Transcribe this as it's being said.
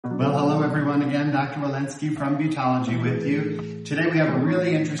Well, hello everyone again. Dr. Wilensky from Beautologie with you. Today we have a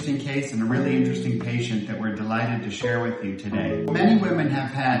really interesting case and a really interesting patient that we're delighted to share with you today. Many women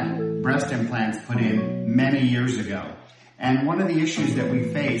have had breast implants put in many years ago. And one of the issues that we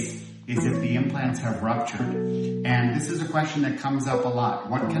face is if the implants have ruptured. And this is a question that comes up a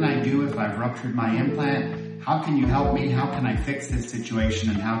lot. What can I do if I've ruptured my implant? How can you help me? How can I fix this situation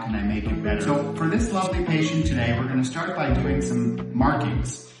and how can I make it better? So for this lovely patient today, we're going to start by doing some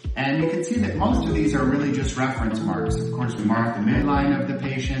markings. And you can see that most of these are really just reference marks. Of course, we mark the midline of the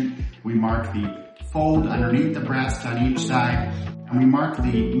patient, we mark the fold underneath the breast on each side, and we mark the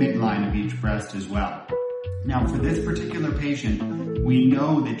midline of each breast as well. Now, for this particular patient, we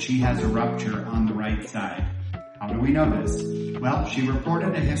know that she has a rupture on the right side. How do we know this? Well, she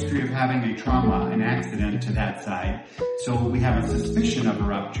reported a history of having a trauma, an accident to that side, so we have a suspicion of a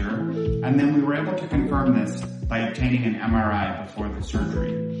rupture, and then we were able to confirm this by obtaining an MRI before the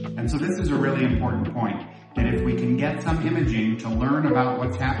surgery. And so this is a really important point, that if we can get some imaging to learn about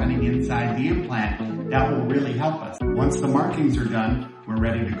what's happening inside the implant, that will really help us. Once the markings are done, we're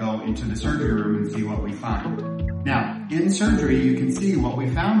ready to go into the surgery room and see what we find. Now, in surgery, you can see what we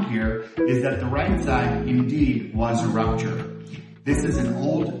found here is that the right side indeed was a rupture. This is an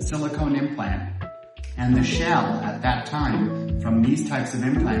old silicone implant, and the shell at that time from these types of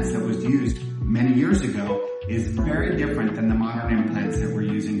implants that was used many years ago is very different than the modern implants that we're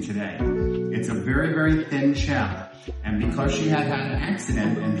using today. It's a very, very thin shell, and because she had had an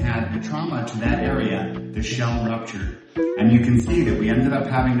accident and had a trauma to that area, the shell ruptured. And you can see that we ended up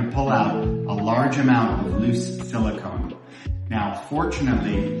having to pull out a large amount of loose silicone. Now,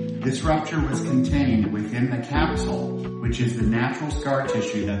 fortunately, this rupture was contained within the capsule, which is the natural scar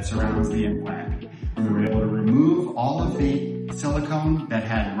tissue that surrounds the implant. We were able to remove all of the silicone that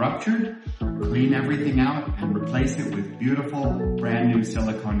had ruptured, clean everything out, and replace it with beautiful, brand new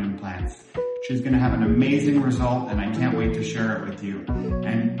silicone implants. She's going to have an amazing result, and I can't wait to share it with you.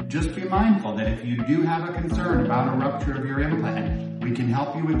 And just be mindful that if you do have a concern about a rupture of your implant, we can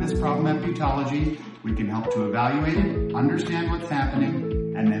help you with this problem at Beautologie. We can help to evaluate it, understand what's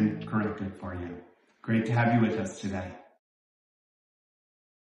happening, and then correct it for you. Great to have you with us today.